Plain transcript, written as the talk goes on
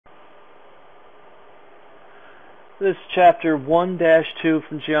This is chapter 1-2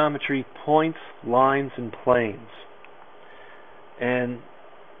 from geometry, points, lines, and planes. And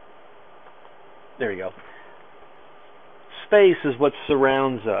there you go. Space is what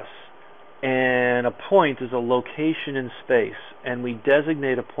surrounds us, and a point is a location in space, and we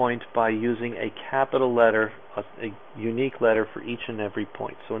designate a point by using a capital letter, a unique letter for each and every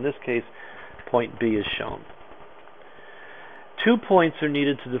point. So in this case, point B is shown. 2 points are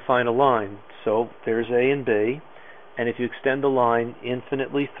needed to define a line. So there's A and B, and if you extend the line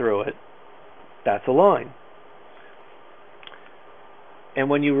infinitely through it, that's a line. And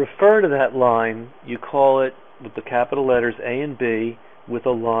when you refer to that line, you call it with the capital letters A and B with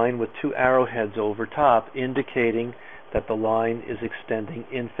a line with 2 arrowheads over top, indicating that the line is extending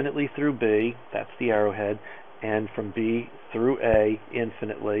infinitely through B, that's the arrowhead, and from B through A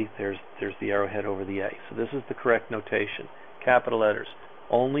infinitely, there's the arrowhead over the A. So this is the correct notation. Capital letters.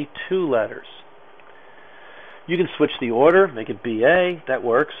 Only 2 letters. You can switch the order, make it BA, that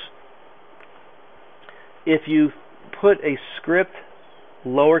works. If you put a script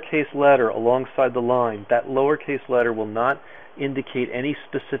lowercase letter alongside the line, that lowercase letter will not indicate any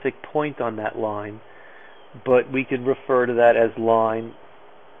specific point on that line, but we can refer to that as line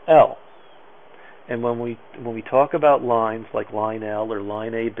L. And when we talk about lines like line L or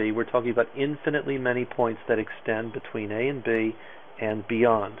line AB, we're talking about infinitely many points that extend between A and B and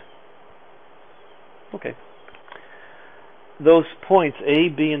beyond. Okay. Those points A,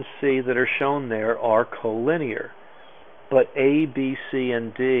 B, and C that are shown there are collinear. But A, B, C,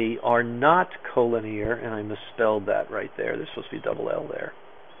 and D are not collinear, and I misspelled that right there. There's supposed to be double L there.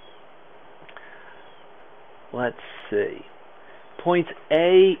 Let's see. Points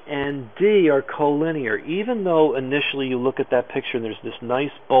A and D are collinear, even though initially you look at that picture and there's this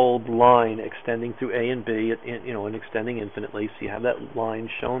nice bold line extending through A and B, and extending infinitely, so you have that line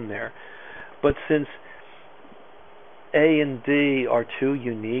shown there. But since A and D are 2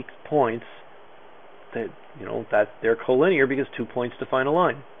 unique points, that they're collinear because 2 points define a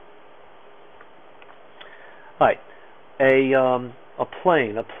line. All right, a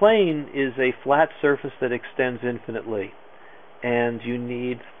plane. A plane is a flat surface that extends infinitely, and you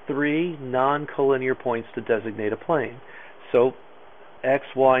need 3 non-collinear points to designate a plane. So X,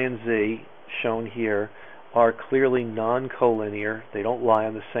 Y, and Z, shown here, are clearly non-collinear. They don't lie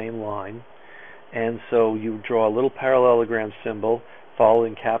on the same line. And so you draw a little parallelogram symbol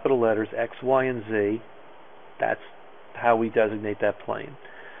following capital letters X, Y, and Z. That's how we designate that plane.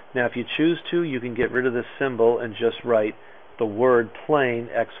 Now if you choose to, you can get rid of this symbol and just write the word plane,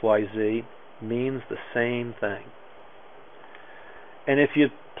 X, Y, Z, means the same thing. And if you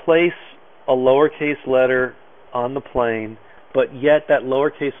place a lowercase letter on the plane, but yet that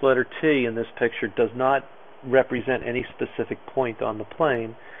lowercase letter T in this picture does not represent any specific point on the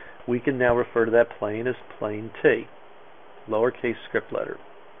plane, we can now refer to that plane as plane T, lowercase script letter.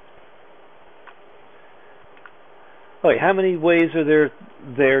 Okay, how many ways are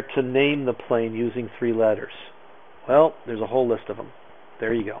there to name the plane using 3 letters? Well, there's a whole list of them.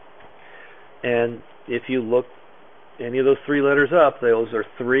 There you go. And if you look any of those 3 letters up, those are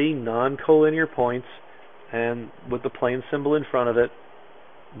 3 non-collinear points, and with the plane symbol in front of it,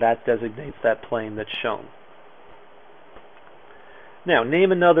 that designates that plane that's shown. Now,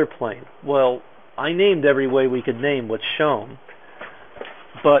 name another plane. Well, I named every way we could name what's shown,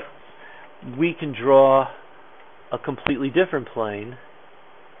 but we can draw a completely different plane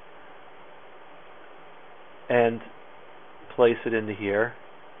and place it into here.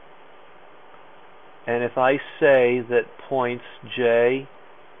 And if I say that points J,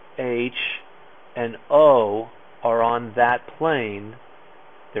 H, and O are on that plane,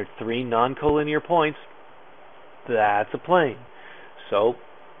 they're 3 non-collinear points, that's a plane. So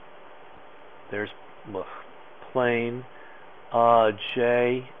there's plane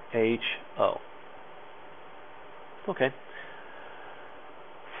J, H, O. Okay.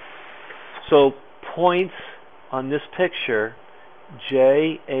 So points on this picture,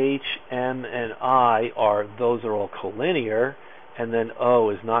 J, H, M, and I those are all collinear, and then O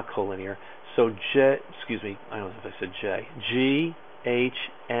is not collinear. So I don't know if I said J. G, H,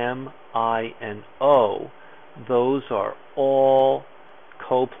 M, I, and O, those are all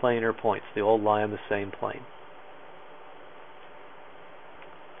coplanar points. They all lie on the same plane.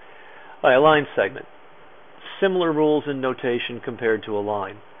 All right, a line segment. Similar rules in notation compared to a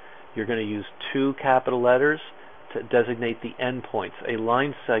line. You're going to use 2 capital letters to designate the endpoints. A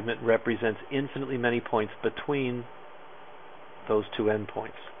line segment represents infinitely many points between those 2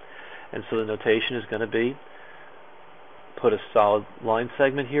 endpoints. And so the notation is going to be, put a solid line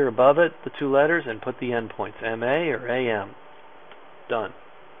segment here above it, the 2 letters, and put the endpoints, MA or AM. Done.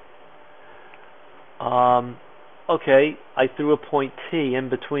 okay, I threw a point T in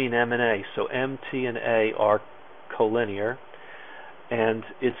between M and A, so M, T, and A are collinear, and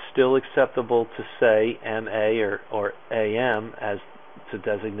it's still acceptable to say MA or AM as to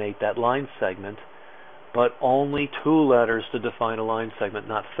designate that line segment, but only 2 letters to define a line segment,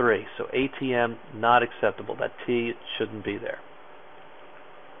 not 3. So ATM, not acceptable. That T shouldn't be there.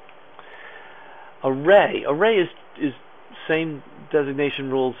 Array is same designation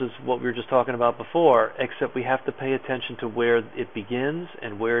rules as what we were just talking about before, except we have to pay attention to where it begins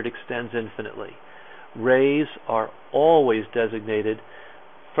and where it extends infinitely. Rays are always designated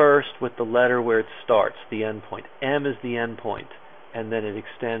first with the letter where it starts, the endpoint. M is the endpoint, and then it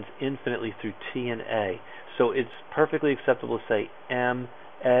extends infinitely through T and A. So it's perfectly acceptable to say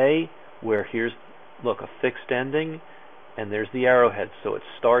MA, where here's, look, a fixed ending, and there's the arrowhead. So it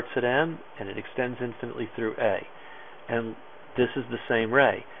starts at M, and it extends infinitely through A. And this is the same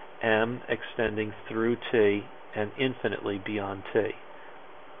ray, M extending through T and infinitely beyond T.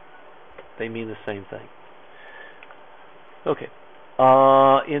 They mean the same thing. Okay.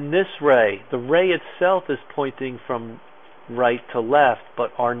 In this ray, the ray itself is pointing from right to left,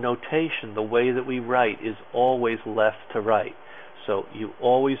 but our notation, the way that we write, is always left to right. So you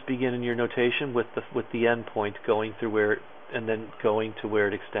always begin in your notation with the endpoint going through where, and then going to where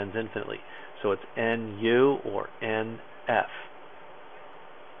it extends infinitely. So it's NU or NF.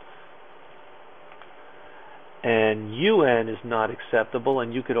 And UN is not acceptable,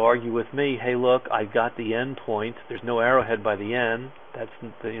 and you could argue with me, hey look, I got the end point, there's no arrowhead by the N, that's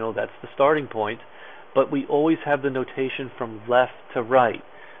the starting point, but we always have the notation from left to right.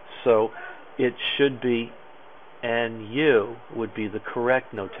 So it should be NU would be the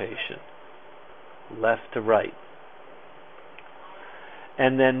correct notation, left to right.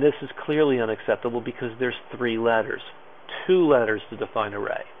 And then this is clearly unacceptable because there's 3 letters, 2 letters to define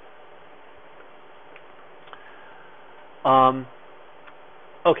array.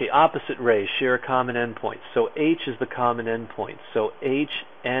 Okay, opposite rays share a common endpoint. So H is the common endpoint. So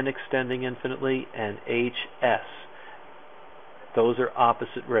HN extending infinitely and HS. Those are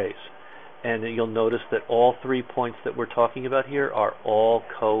opposite rays. And you'll notice that all 3 points that we're talking about here are all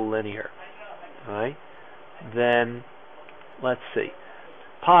collinear. All right? Then, let's see.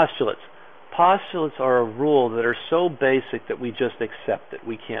 Postulates. Postulates are a rule that are so basic that we just accept it.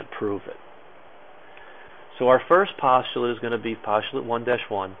 We can't prove it. So our first postulate is going to be postulate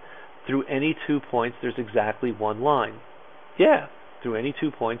 1-1. Through any 2 points, there's exactly 1 line. Yeah, through any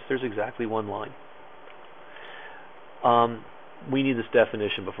 2 points, there's exactly 1 line. We need this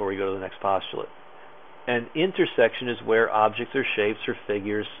definition before we go to the next postulate. An intersection is where objects or shapes or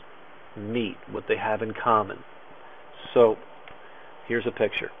figures meet, what they have in common. So here's a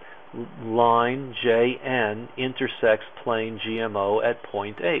picture. Line JN intersects plane GMO at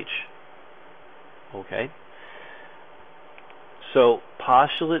point H. Okay? So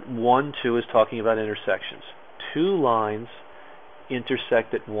postulate 1-2 is talking about intersections. 2 lines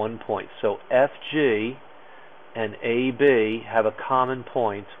intersect at 1 point. So FG and AB have a common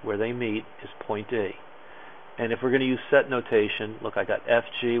point where they meet is point E. And if we're going to use set notation, look, I got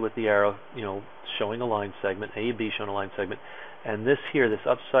FG with the arrow, showing a line segment, AB showing a line segment, and this here, this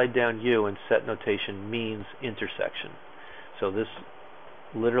upside down U in set notation means intersection. So this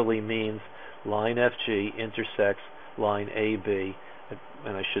literally means line FG intersects line AB,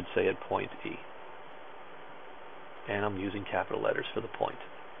 and I should say at point E. And I'm using capital letters for the point.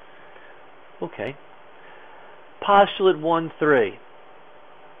 Okay. Postulate 1-3.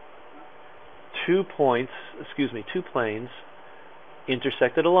 2 planes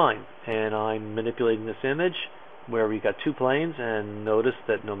intersect at a line. And I'm manipulating this image where we got 2 planes, and notice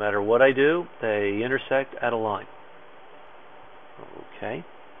that no matter what I do, they intersect at a line. Okay.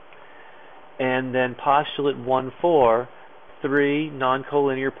 And then postulate 1-4, 3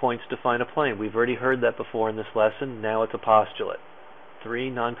 non-collinear points define a plane. We've already heard that before in this lesson. Now it's a postulate.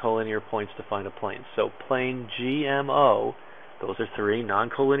 3 non-collinear points define a plane. So plane GMO, those are 3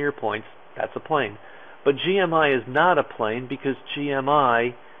 non-collinear points. That's a plane. But GMI is not a plane because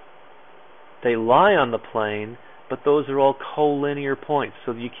GMI, they lie on the plane, but those are all collinear points.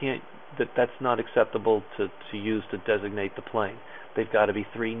 So you can't, that's not acceptable to use to designate the plane. They've got to be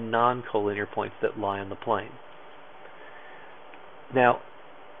 3 non-collinear points that lie on the plane. Now,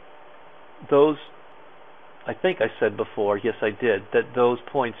 those, I think I said before, yes I did, that those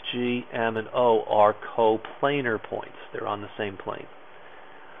points G, M, and O are coplanar points. They're on the same plane.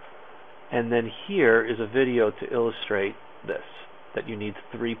 And then here is a video to illustrate this, that you need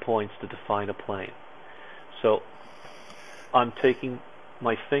 3 points to define a plane. So I'm taking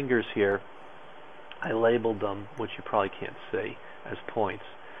my fingers here, I labeled them, which you probably can't see, as points.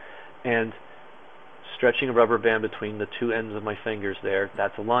 And stretching a rubber band between the two ends of my fingers there.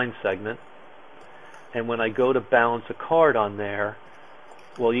 That's a line segment. And when I go to balance a card on there,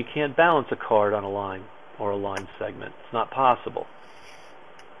 well, you can't balance a card on a line or a line segment. It's not possible.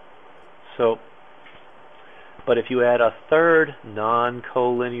 So, but if you add a third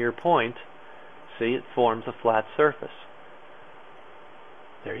non-collinear point, see, it forms a flat surface.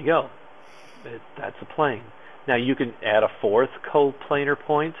 There you go. That's a plane. Now you can add a fourth coplanar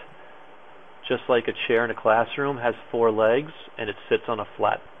point, just like a chair in a classroom has four legs and it sits on a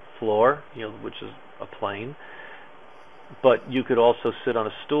flat floor, which is a plane. But you could also sit on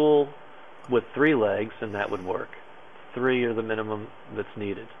a stool with three legs and that would work. Three are the minimum that's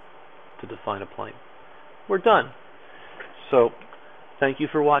needed to define a plane. We're done. So, thank you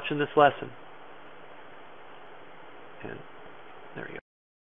for watching this lesson. And there we go.